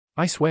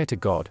I swear to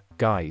God,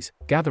 guys,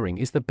 gathering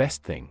is the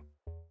best thing.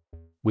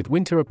 With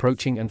winter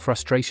approaching and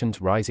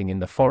frustrations rising in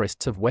the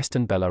forests of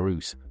western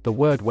Belarus, the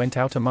word went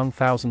out among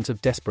thousands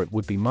of desperate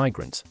would-be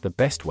migrants. The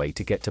best way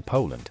to get to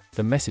Poland,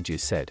 the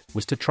messages said,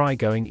 was to try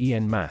going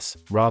en masse,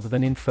 rather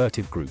than in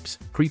furtive groups,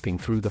 creeping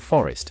through the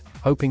forest,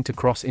 hoping to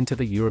cross into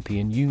the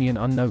European Union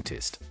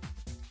unnoticed.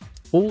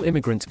 All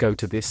immigrants go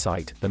to this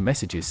site, the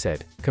messages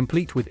said,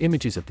 complete with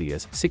images of the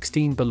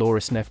Azs-16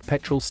 Belorusneft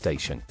petrol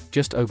station,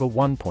 just over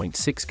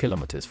 1.6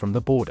 kilometers from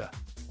the border.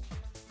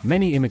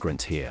 Many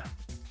immigrants here.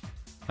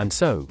 And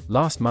so,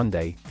 last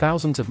Monday,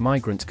 thousands of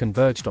migrants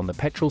converged on the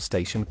petrol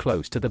station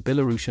close to the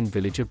Belarusian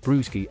village of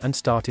Bruzki and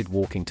started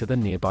walking to the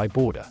nearby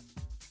border.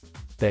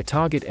 Their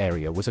target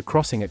area was a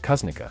crossing at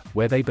Kuznica,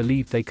 where they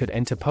believed they could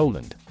enter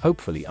Poland,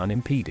 hopefully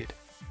unimpeded.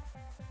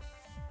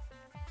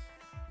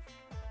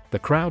 The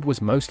crowd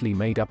was mostly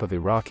made up of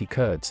Iraqi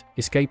Kurds,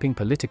 escaping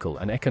political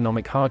and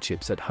economic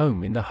hardships at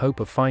home in the hope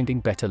of finding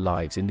better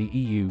lives in the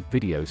EU.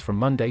 Videos from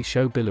Monday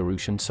show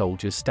Belarusian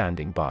soldiers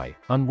standing by,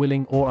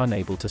 unwilling or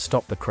unable to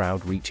stop the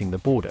crowd reaching the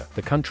border.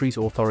 The country's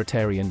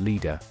authoritarian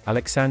leader,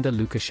 Alexander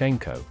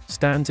Lukashenko,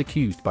 stands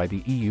accused by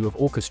the EU of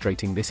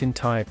orchestrating this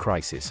entire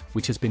crisis,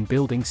 which has been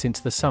building since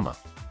the summer.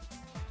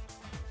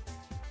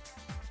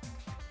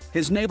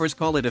 His neighbors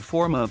call it a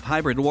form of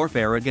hybrid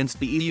warfare against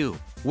the EU,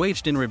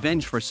 waged in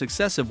revenge for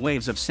successive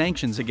waves of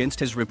sanctions against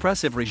his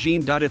repressive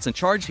regime. It's a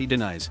charge he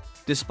denies,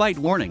 despite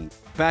warning,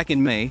 back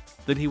in May,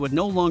 that he would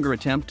no longer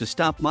attempt to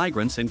stop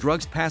migrants and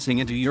drugs passing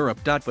into Europe.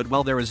 But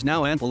while there is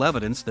now ample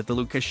evidence that the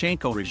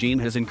Lukashenko regime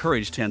has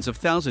encouraged tens of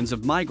thousands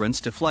of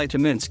migrants to fly to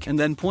Minsk and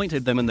then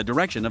pointed them in the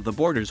direction of the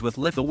borders with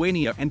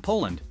Lithuania and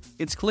Poland,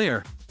 it's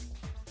clear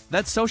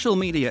that social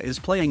media is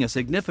playing a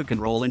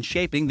significant role in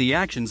shaping the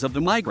actions of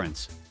the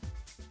migrants.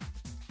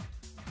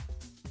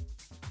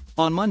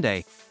 On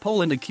Monday,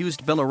 Poland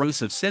accused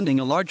Belarus of sending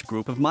a large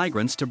group of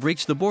migrants to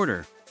breach the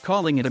border,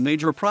 calling it a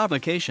major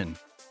provocation.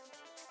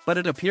 But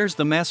it appears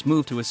the mass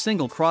move to a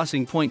single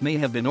crossing point may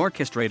have been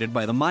orchestrated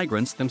by the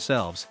migrants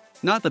themselves,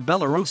 not the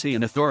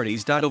Belarusian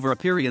authorities. Over a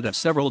period of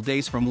several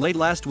days from late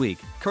last week,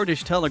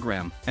 Kurdish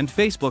Telegram and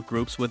Facebook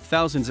groups with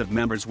thousands of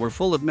members were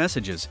full of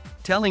messages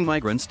telling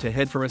migrants to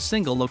head for a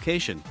single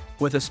location,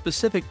 with a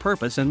specific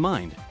purpose in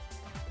mind.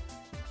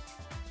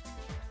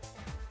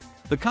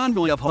 The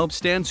convoy of hope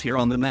stands here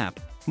on the map,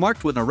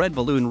 marked with a red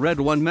balloon. Read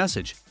one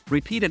message,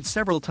 repeated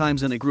several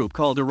times in a group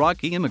called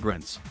Iraqi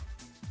Immigrants.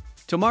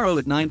 Tomorrow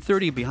at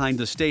 9:30 behind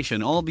the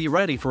station. I'll be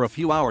ready for a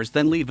few hours,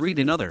 then leave. Read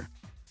another.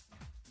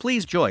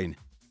 Please join.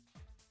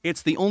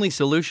 It's the only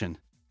solution.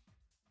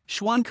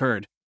 Shwan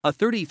Kurd, a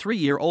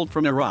 33-year-old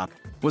from Iraq,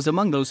 was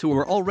among those who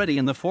were already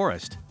in the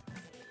forest.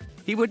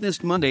 He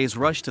witnessed Monday's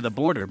rush to the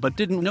border but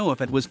didn't know if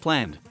it was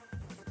planned.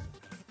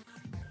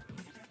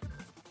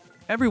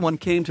 Everyone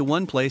came to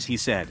one place, he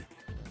said.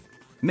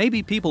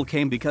 Maybe people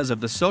came because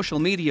of the social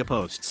media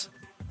posts.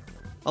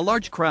 A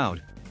large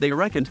crowd, they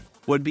reckoned,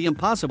 would be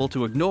impossible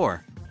to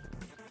ignore.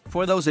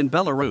 For those in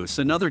Belarus,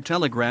 another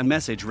telegram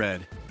message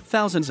read,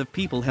 thousands of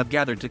people have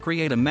gathered to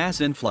create a mass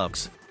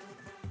influx.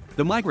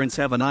 The migrants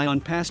have an eye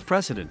on past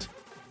precedent.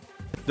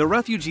 The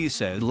refugees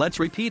said, let's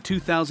repeat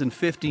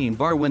 2015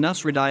 when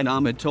Nasruddin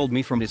Ahmed told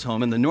me from his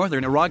home in the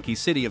northern Iraqi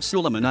city of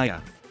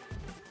Sulaymaniyah.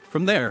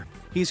 From there,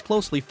 he's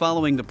closely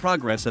following the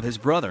progress of his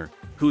brother,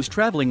 who's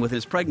traveling with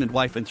his pregnant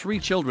wife and 3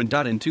 children.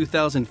 In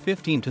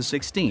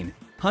 2015-16,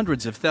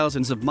 hundreds of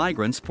thousands of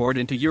migrants poured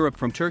into Europe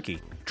from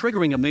Turkey,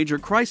 triggering a major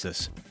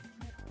crisis.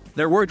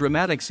 There were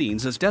dramatic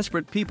scenes as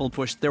desperate people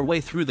pushed their way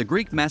through the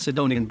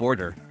Greek-Macedonian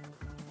border.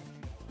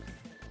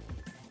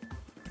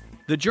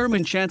 The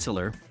German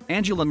Chancellor,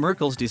 Angela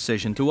Merkel's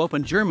decision to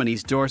open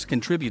Germany's doors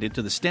contributed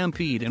to the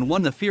stampede and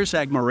won the fierce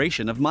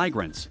admiration of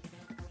migrants.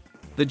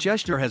 The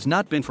gesture has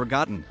not been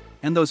forgotten,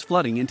 and those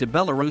flooding into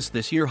Belarus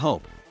this year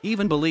hope,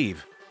 even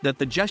believe, that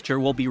the gesture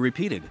will be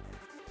repeated.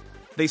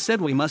 They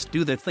said we must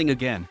do that thing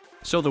again,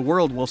 so the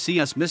world will see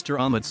us, Mr.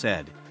 Ahmed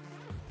said.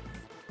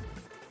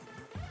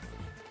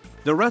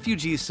 The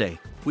refugees say,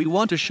 we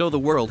want to show the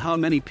world how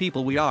many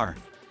people we are.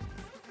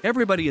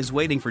 Everybody is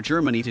waiting for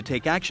Germany to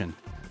take action.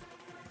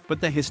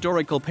 But the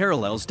historical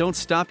parallels don't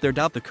stop there.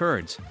 The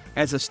Kurds,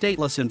 as a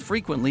stateless and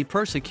frequently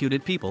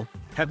persecuted people,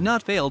 have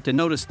not failed to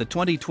notice the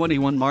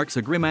 2021 marks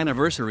a grim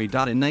anniversary. In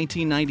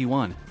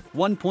 1991,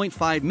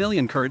 1.5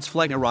 million Kurds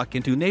fled Iraq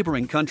into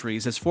neighboring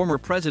countries as former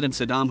President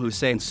Saddam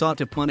Hussein sought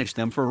to punish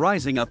them for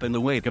rising up in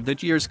the wake of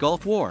that year's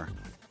Gulf War.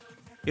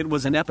 It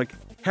was an epic,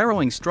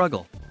 harrowing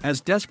struggle,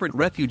 as desperate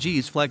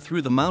refugees fled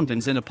through the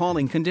mountains in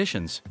appalling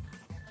conditions.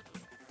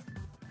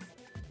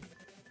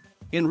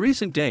 In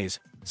recent days,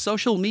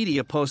 social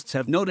media posts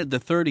have noted the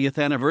 30th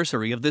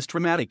anniversary of this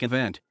traumatic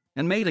event,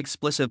 and made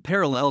explicit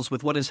parallels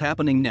with what is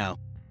happening now.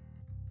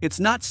 It's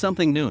not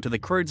something new to the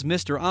Kurds,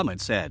 Mr.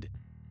 Ahmed said.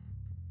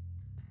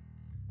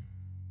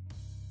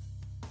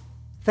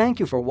 Thank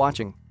you for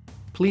watching.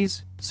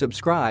 Please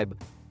subscribe